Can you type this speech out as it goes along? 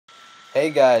Hey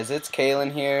guys, it's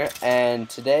Caylen here, and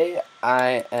today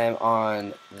I am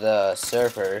on the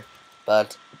server,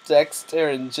 but Dexter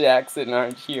and Jackson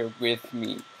aren't here with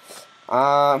me.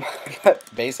 Um,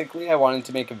 basically I wanted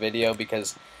to make a video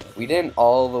because we didn't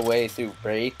all the way through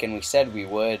break, and we said we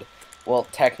would. Well,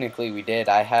 technically we did.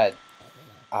 I had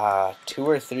 2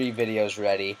 or 3 videos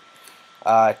ready, 2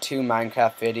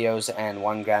 Minecraft videos and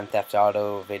 1 Grand Theft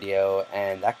Auto video,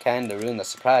 and that kind of ruined the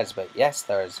surprise. But yes,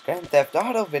 there's Grand Theft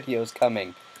Auto videos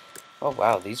coming. Oh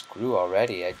wow, these grew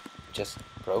already. I just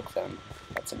broke them.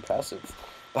 That's impressive.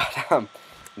 But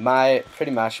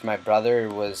pretty much my brother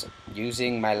was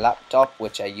using my laptop,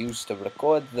 which I used to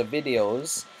record the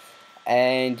videos,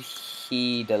 and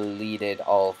he deleted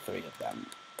all 3 of them.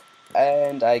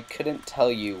 And I couldn't tell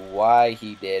you why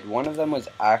he did. One of them was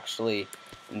actually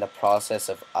in the process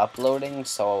of uploading,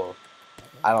 so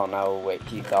I don't know what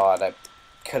he thought. I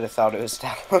could have thought it was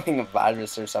downloading a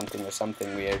virus or something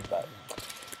weird, but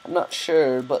I'm not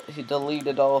sure. But he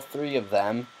deleted all 3 of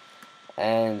them,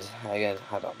 and I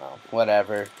don't know.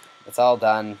 Whatever. It's all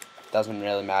done. Doesn't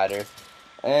really matter.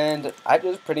 And I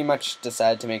just pretty much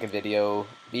decided to make a video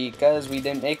because we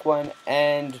didn't make one,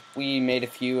 and we made a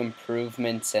few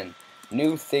improvements and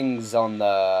new things on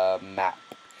the map.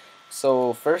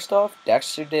 So first off,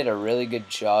 Dexter did a really good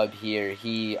job here.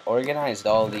 He organized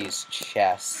all these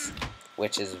chests,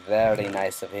 which is very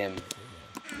nice of him.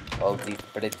 All these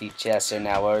pretty chests are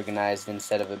now organized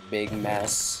instead of a big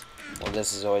mess. Well,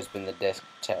 this has always been the disc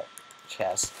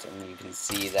chest, and you can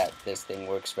see that this thing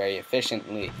works very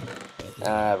efficiently.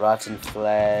 Rotten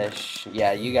flesh.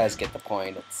 Yeah, you guys get the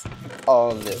point. It's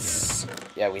all this.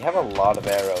 Yeah, we have a lot of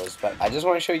arrows, but I just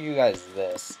want to show you guys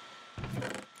this.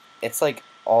 It's like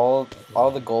all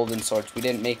the golden swords. We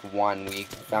didn't make one. We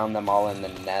found them all in the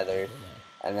nether.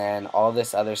 And then all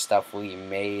this other stuff we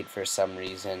made for some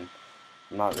reason.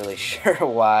 I'm not really sure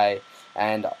why.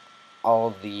 And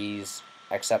all these,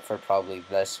 except for probably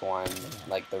this one,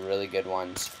 like the really good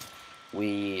ones,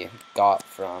 we got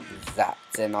from that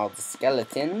and all the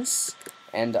skeletons.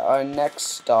 And our next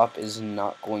stop is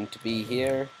not going to be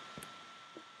here.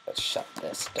 Let's shut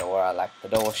this door. I like the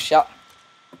door shut.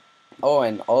 Oh,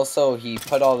 and also he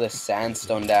put all this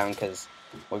sandstone down because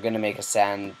we're gonna make a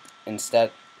sand instead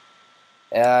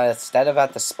of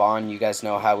at the spawn. You guys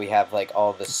know how we have like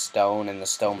all the stone and the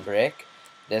stone brick.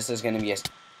 This is gonna be a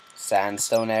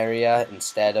sandstone area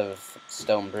instead of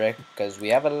stone brick because we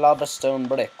have a lot of stone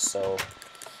bricks. So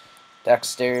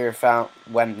Dexter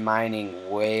went mining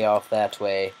way off that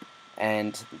way,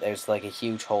 and there's like a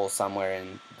huge hole somewhere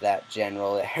in that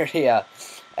general area,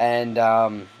 and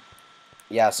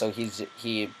yeah, so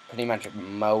he pretty much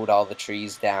mowed all the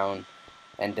trees down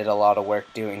and did a lot of work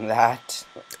doing that.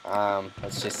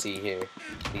 Let's just see here.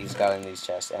 He's got in these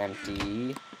chests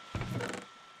empty.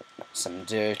 Some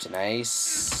dirt,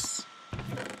 nice.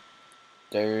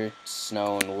 Dirt,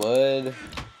 snow, and wood.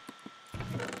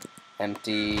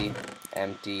 Empty,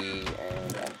 empty,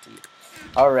 and empty.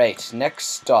 Alright, next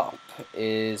stop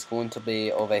is going to be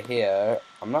over here.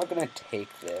 I'm not going to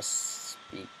take this.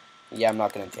 Yeah, I'm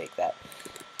not going to take that.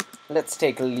 Let's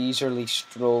take a leisurely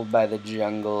stroll by the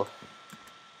jungle.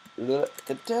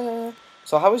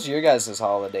 So how was your guys'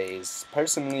 holidays?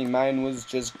 Personally, mine was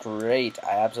just great.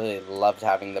 I absolutely loved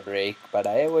having the break, but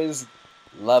I always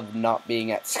loved not being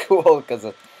at school because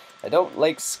I don't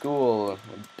like school.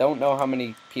 Don't know how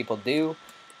many people do.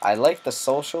 I like the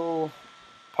social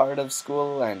part of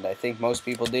school, and I think most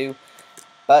people do.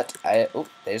 But oh,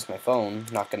 there's my phone.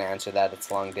 Not gonna answer that.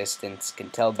 It's long distance.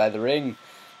 Can tell by the ring.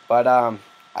 But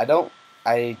I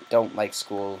don't like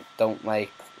school. Don't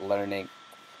like learning.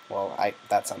 Well,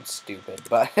 that sounds stupid,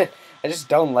 but I just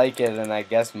don't like it, and I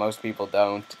guess most people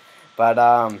don't. But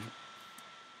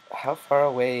how far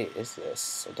away is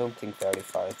this? I don't think very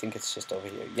far. I think it's just over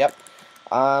here. Yep.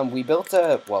 I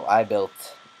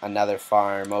built another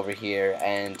farm over here,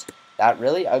 and that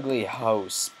really ugly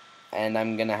house, and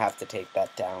I'm gonna have to take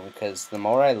that down because the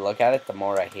more I look at it, the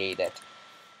more I hate it.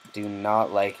 Do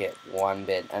not like it one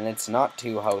bit. And it's not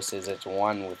 2 houses, it's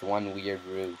one with one weird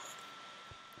roof.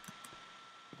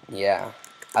 Yeah.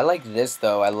 I like this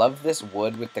though. I love this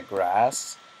wood with the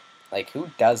grass. Like,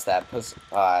 who does that?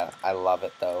 I love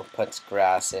it though. Puts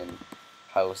grass in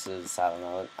houses. I don't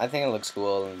know. I think it looks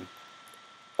cool,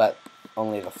 but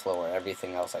only the floor.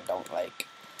 Everything else I don't like.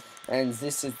 And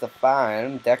this is the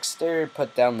farm. Dexter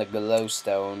put down the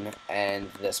glowstone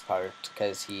and this part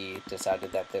because he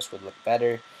decided that this would look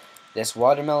better. This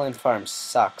watermelon farm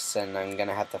sucks, and I'm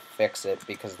gonna have to fix it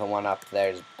because the one up there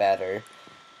is better.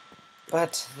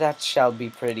 But that shall be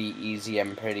pretty easy,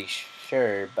 I'm pretty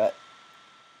sure. But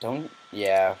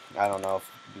yeah, I don't know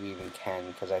if you even can,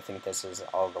 because I think this is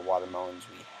all the watermelons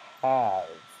we have.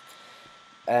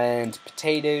 And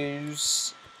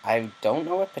potatoes, I don't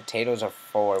know what potatoes are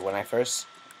for. When I first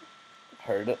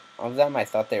heard of them, I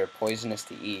thought they were poisonous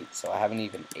to eat, so I haven't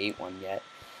even ate one yet.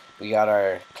 We got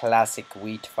our classic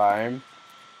wheat farm.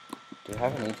 Do we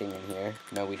have anything in here?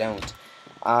 No, we don't.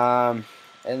 And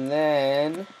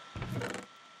then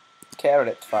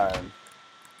carrot farm,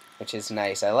 which is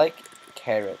nice. I like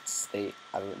carrots. I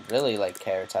really like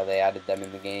carrots, how they added them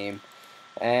in the game.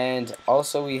 And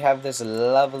also we have this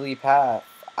lovely path.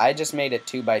 I just made it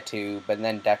 2x2, but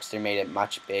then Dexter made it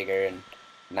much bigger and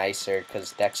nicer,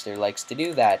 because Dexter likes to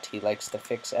do that. He likes to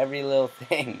fix every little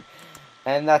thing.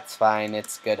 And that's fine.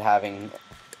 It's good having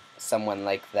someone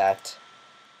like that.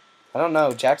 I don't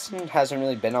know. Jackson hasn't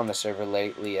really been on the server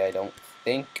lately, I don't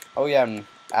think. Oh yeah,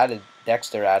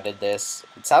 Dexter added this.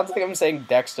 It sounds like I'm saying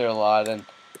Dexter a lot, and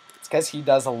it's because he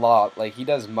does a lot. Like, he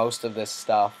does most of this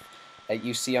stuff that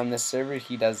you see on this server.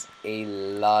 He does a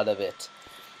lot of it.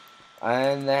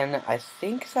 And then I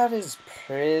think that is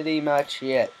pretty much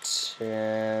it.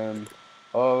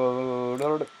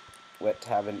 What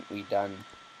haven't we done?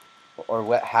 Or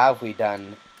what have we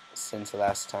done since the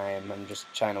last time? I'm just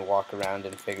trying to walk around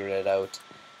and figure it out.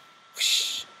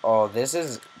 Oh, this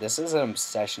is an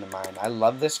obsession of mine. I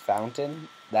love this fountain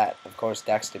that, of course,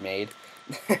 Dexter made.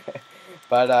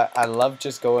 But I love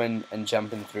just going and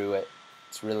jumping through it.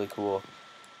 It's really cool.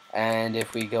 And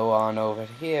if we go on over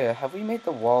here, have we made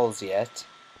the walls yet?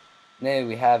 No,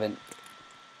 we haven't.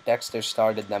 Dexter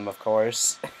started them, of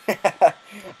course.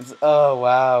 Oh,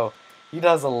 wow. He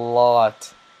does a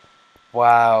lot.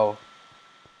 Wow.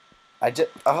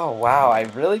 Oh, wow. I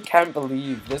really can't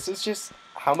believe this is just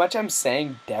how much I'm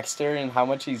saying Dexter and how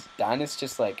much he's done. It's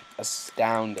just, like,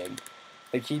 astounding.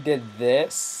 Like, he did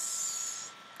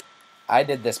this. I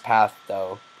did this path,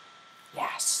 though.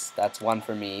 Yes, that's one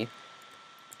for me.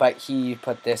 But he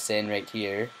put this in right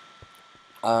here.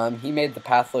 He made the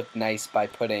path look nice by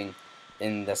putting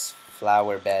in this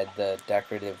flower bed the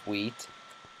decorative wheat.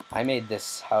 I made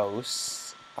this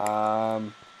house. I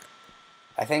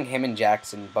think him and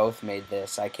Jackson both made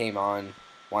this. I came on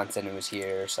once and it was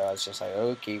here, so I was just like,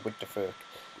 okay, what the fuck.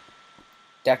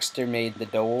 Dexter made the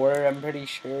door, I'm pretty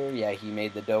sure. Yeah, he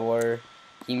made the door.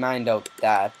 He mined out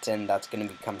that, and that's going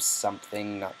to become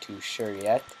something, not too sure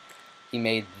yet. He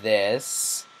made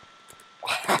this.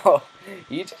 Wow,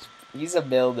 he's a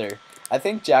builder. I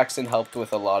think Jackson helped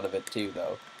with a lot of it too,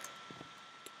 though.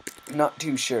 Not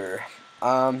too sure.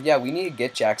 Yeah, we need to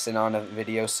get Jackson on a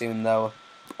video soon, though.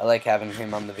 I like having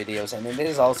him on the videos, and it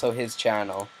is also his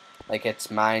channel. Like,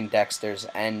 it's mine, Dexter's,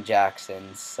 and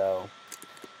Jackson's, so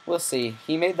we'll see.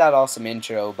 He made that awesome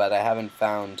intro, but I haven't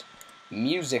found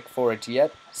music for it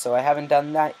yet, so I haven't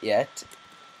done that yet.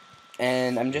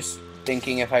 And I'm just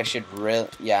thinking if I should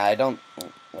yeah, I don't...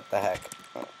 What the heck?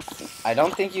 I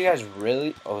don't think you guys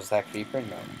really... Oh, is that Creeper?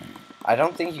 No. I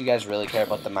don't think you guys really care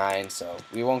about the mine, so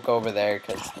we won't go over there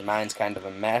because the mine's kind of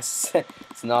a mess.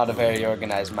 It's not a very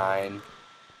organized mine.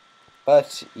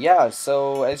 But, yeah,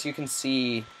 so as you can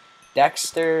see,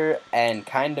 Dexter and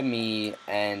kinda me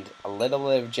and a little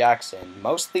bit of Jackson,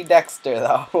 mostly Dexter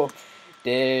though,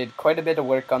 did quite a bit of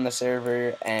work on the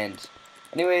server. And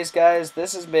anyways, guys,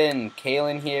 this has been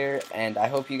Caylen here, and I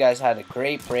hope you guys had a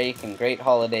great break and great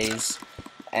holidays.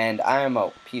 And I'm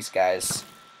out. Peace, guys.